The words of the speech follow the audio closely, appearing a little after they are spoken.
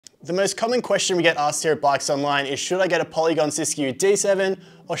The most common question we get asked here at Bikes Online is, should I get a Polygon Siskiu D7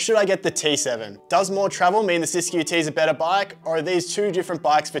 or should I get the T7? Does more travel mean the Siskiu T is a better bike, or are these two different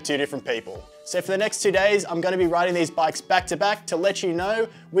bikes for two different people? So for the next 2 days, I'm going to be riding these bikes back to back to let you know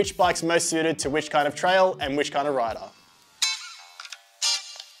which bike's most suited to which kind of trail and which kind of rider.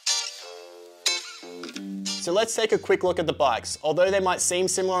 So let's take a quick look at the bikes. Although they might seem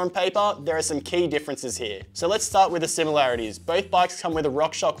similar on paper, there are some key differences here. So let's start with the similarities. Both bikes come with a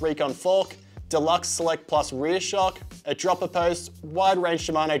RockShox Recon fork, Deluxe Select Plus rear shock, a dropper post, wide range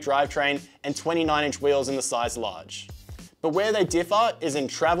Shimano drivetrain, and 29-inch wheels in the size large. But where they differ is in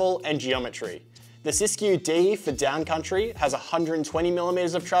travel and geometry. The Siskiu D for Downcountry has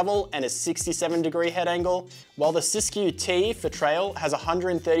 120mm of travel and a 67-degree head angle, while the Siskiu T for trail has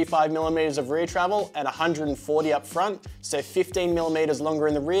 135mm of rear travel and 140 up front, so 15mm longer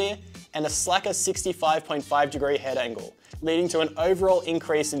in the rear, and a slacker 65.5-degree head angle, leading to an overall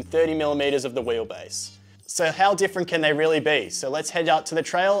increase in 30mm of the wheelbase. So how different can they really be? So let's head out to the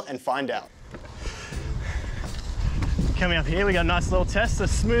trail and find out. Coming up here, we got a nice little test, a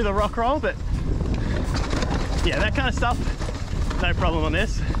smoother rock roll, but yeah, that kind of stuff, no problem on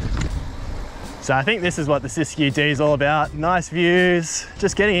this. So I think this is what the Siskiu D is all about. Nice views,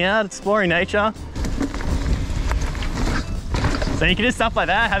 just getting out, exploring nature. So you can do stuff like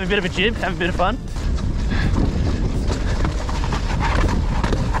that, have a bit of a jib, have a bit of fun.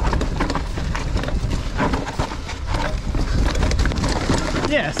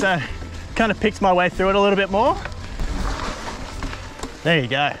 Yeah, so kind of picked my way through it a little bit more. There you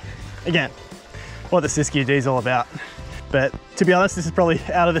go. Again, what the Siskiu D is all about. But to be honest, this is probably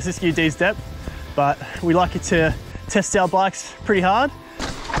out of the Siskiu D's depth, but we like it to test our bikes pretty hard.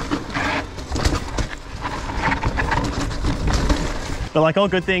 But like all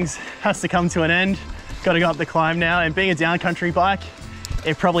good things, has to come to an end. Got to go up the climb now, and being a downcountry bike,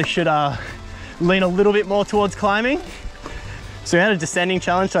 it probably should lean a little bit more towards climbing. So we had a descending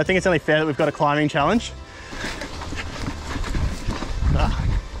challenge, so I think it's only fair that we've got a climbing challenge.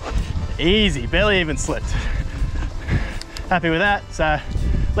 Easy, barely even slipped. Happy with that. So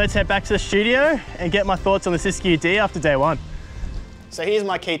let's head back to the studio and get my thoughts on the Siskiu D after day one. So here's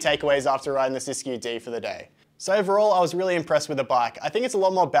my key takeaways after riding the Siskiu D for the day. So overall, I was really impressed with the bike. I think it's a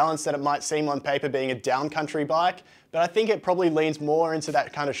lot more balanced than it might seem on paper being a downcountry bike, but I think it probably leans more into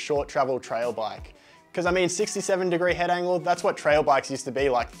that kind of short travel trail bike. Because I mean, 67-degree head angle, that's what trail bikes used to be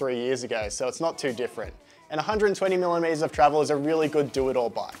like 3 years ago, so it's not too different. And 120mm of travel is a really good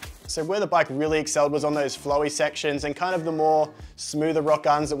do-it-all bike. So where the bike really excelled was on those flowy sections and kind of the more smoother rock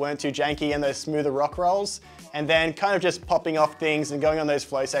guns that weren't too janky and those smoother rock rolls, and then kind of just popping off things and going on those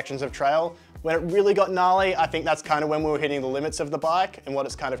flow sections of trail. When it really got gnarly, I think that's kind of when we were hitting the limits of the bike and what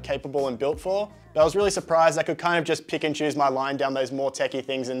it's kind of capable and built for. But I was really surprised I could kind of just pick and choose my line down those more techie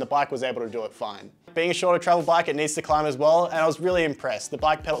things, and the bike was able to do it fine. Being a shorter travel bike, it needs to climb as well, and I was really impressed. The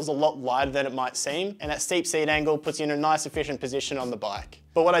bike pedal's a lot lighter than it might seem, and that steep seat angle puts you in a nice efficient position on the bike.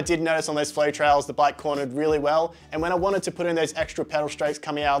 But what I did notice on those flow trails, the bike cornered really well, and when I wanted to put in those extra pedal strokes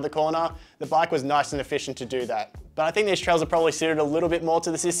coming out of the corner, the bike was nice and efficient to do that. But I think these trails are probably suited a little bit more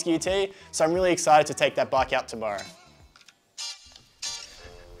to the Siskiu T, so I'm really excited to take that bike out tomorrow.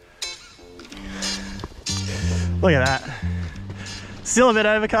 Look at that. Still a bit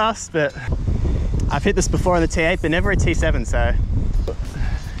overcast, but I've hit this before on the T8, but never a T7, so.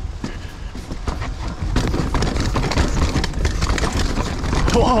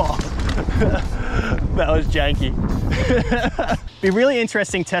 Whoa, that was janky. Be a really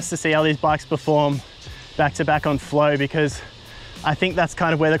interesting test to see how these bikes perform back to back on flow, because I think that's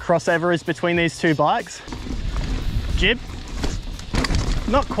kind of where the crossover is between these two bikes. Jib,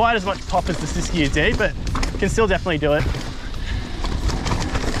 not quite as much pop as the Siskiu D, but can still definitely do it.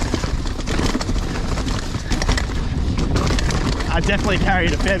 I definitely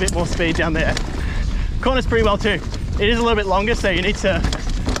carried a fair bit more speed down there. Corners pretty well too. It is a little bit longer, so you need to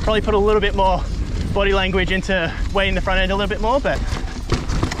probably put a little bit more body language into weighting the front end a little bit more, but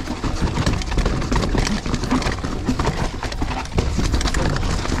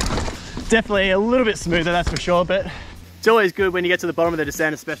definitely a little bit smoother, that's for sure. But it's always good when you get to the bottom of the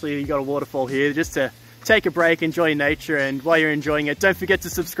descent, especially if you've got a waterfall here, just to take a break, enjoy nature, and while you're enjoying it, don't forget to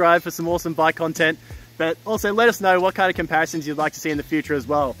subscribe for some awesome bike content. But also let us know what kind of comparisons you'd like to see in the future as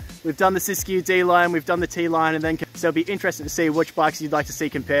well. We've done the Siskiu D line, we've done the T line, and then so it'll be interesting to see which bikes you'd like to see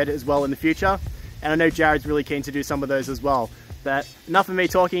compared as well in the future. And I know Jared's really keen to do some of those as well. But enough of me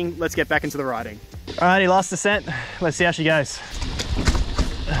talking, let's get back into the riding. Alrighty, last descent. Let's see how she goes.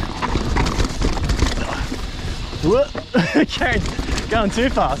 Jared, going too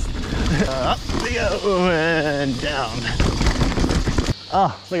fast. Up we go and down.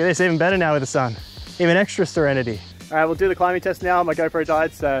 Oh, look at this, even better now with the sun. Even extra serenity. All right, we'll do the climbing test now. My GoPro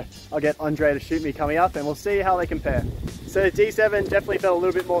died, so I'll get Andre to shoot me coming up and we'll see how they compare. So the D7 definitely felt a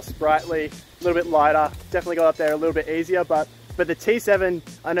little bit more sprightly, a little bit lighter, definitely got up there a little bit easier, but the T7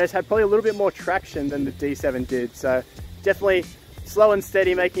 I noticed had probably a little bit more traction than the D7 did. So definitely slow and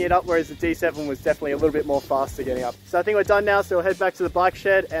steady making it up, whereas the D7 was definitely a little bit more faster getting up. So I think we're done now, so we'll head back to the bike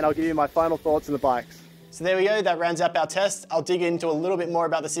shed and I'll give you my final thoughts on the bikes. So there we go, that rounds up our test. I'll dig into a little bit more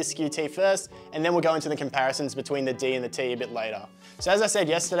about the Siskiu T first, and then we'll go into the comparisons between the D and the T a bit later. So as I said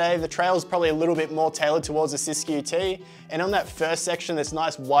yesterday, the trail is probably a little bit more tailored towards the Siskiu T, and on that first section that's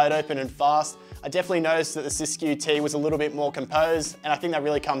nice, wide open and fast, I definitely noticed that the Siskiu T was a little bit more composed, and I think that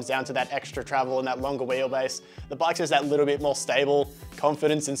really comes down to that extra travel and that longer wheelbase. The bike's just that little bit more stable,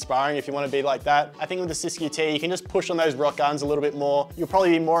 confidence inspiring if you want to be like that. I think with the Siskiu T, you can just push on those rock guns a little bit more. You'll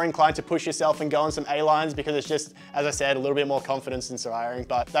probably be more inclined to push yourself and go on some A-lines because it's just, as I said, a little bit more confidence inspiring,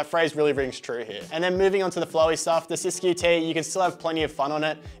 but that phrase really rings true here. And then moving on to the flowy stuff, the Siskiu T, you can still have plenty of fun on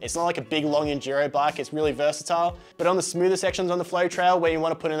it. It's not like a big long enduro bike, it's really versatile, but on the smoother sections on the flow trail where you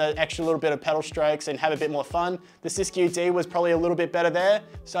want to put in that extra little bit of pedal strokes and have a bit more fun, the Siskiu D was probably a little bit better there.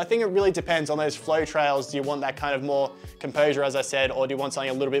 So I think it really depends on those flow trails. Do you want that kind of more composure, as I said, or do you want something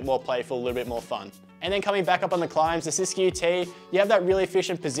a little bit more playful, a little bit more fun? And then coming back up on the climbs, the Siskiu T, you have that really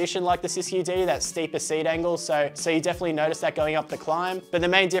efficient position like the Siskiu D, that steeper seat angle, so you definitely notice that going up the climb. But the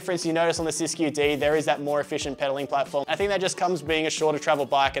main difference you notice on the Siskiu D, there is that more efficient pedaling platform. I think that just comes being a shorter travel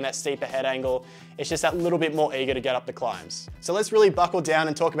bike and that steeper head angle. It's just that little bit more eager to get up the climbs. So let's really buckle down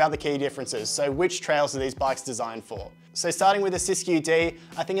and talk about the key differences. So which trails are these bikes designed for? So starting with the Siskiu D,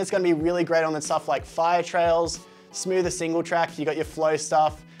 I think it's going to be really great on the stuff like fire trails, smoother single track, you got your flow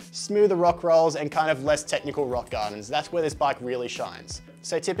stuff, smoother rock rolls and kind of less technical rock gardens. That's where this bike really shines.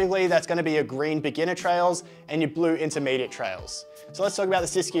 So typically that's going to be your green beginner trails and your blue intermediate trails. So let's talk about the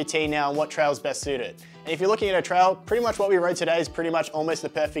Siskiu T now and what trails best suit it. And if you're looking at a trail, pretty much what we rode today is pretty much almost the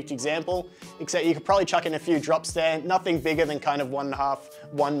perfect example, except you could probably chuck in a few drops there, nothing bigger than kind of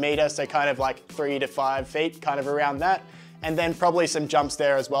 1.5 meter, so kind of like 3 to 5 feet, kind of around that. And then probably some jumps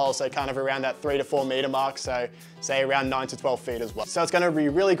there as well, so kind of around that 3 to 4 meter mark, so say around 9 to 12 feet as well. So it's going to be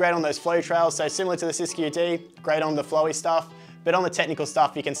really great on those flow trails, so similar to the Siskiu D, great on the flowy stuff, but on the technical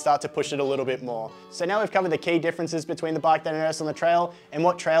stuff you can start to push it a little bit more. So now we've covered the key differences between the bike that I noticed on the trail and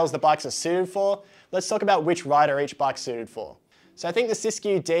what trails the bikes are suited for. Let's talk about which rider each bike's suited for. So I think the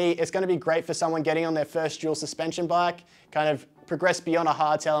Siskiu D is going to be great for someone getting on their first dual suspension bike, kind of progress beyond a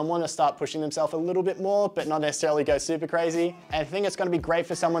hardtail and want to start pushing themselves a little bit more, but not necessarily go super crazy. And I think it's going to be great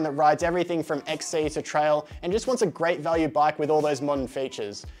for someone that rides everything from XC to trail and just wants a great value bike with all those modern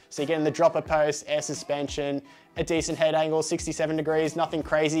features. So you're getting the dropper post, air suspension, a decent head angle, 67 degrees, nothing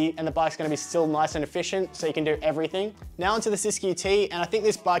crazy, and the bike's going to be still nice and efficient, so you can do everything. Now onto the Siskiu T, and I think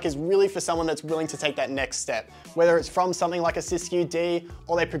this bike is really for someone that's willing to take that next step, whether it's from something like a Siskiu D,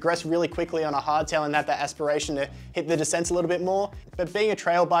 or they progress really quickly on a hardtail and have that aspiration to hit the descents a little bit more. But being a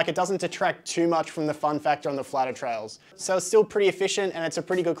trail bike, it doesn't detract too much from the fun factor on the flatter trails. So it's still pretty efficient, and it's a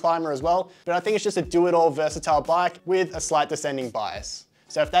pretty good climber as well, but I think it's just a do-it-all versatile bike with a slight descending bias.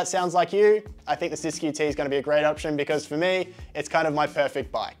 So if that sounds like you, I think the Siskiu T is going to be a great option because for me, it's kind of my perfect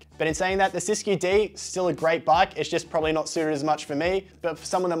bike. But in saying that, the Siskiu D is still a great bike. It's just probably not suited as much for me, but for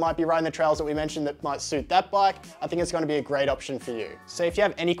someone that might be riding the trails that we mentioned that might suit that bike, I think it's going to be a great option for you. So if you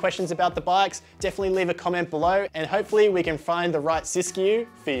have any questions about the bikes, definitely leave a comment below and hopefully we can find the right Siskiu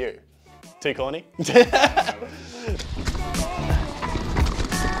for you. Too corny?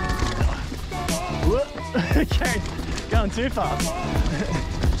 Okay, going too fast.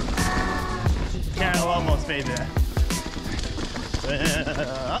 Carrying a lot more speed there.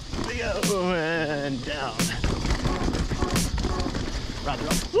 Up we go and down. Right,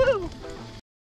 woo!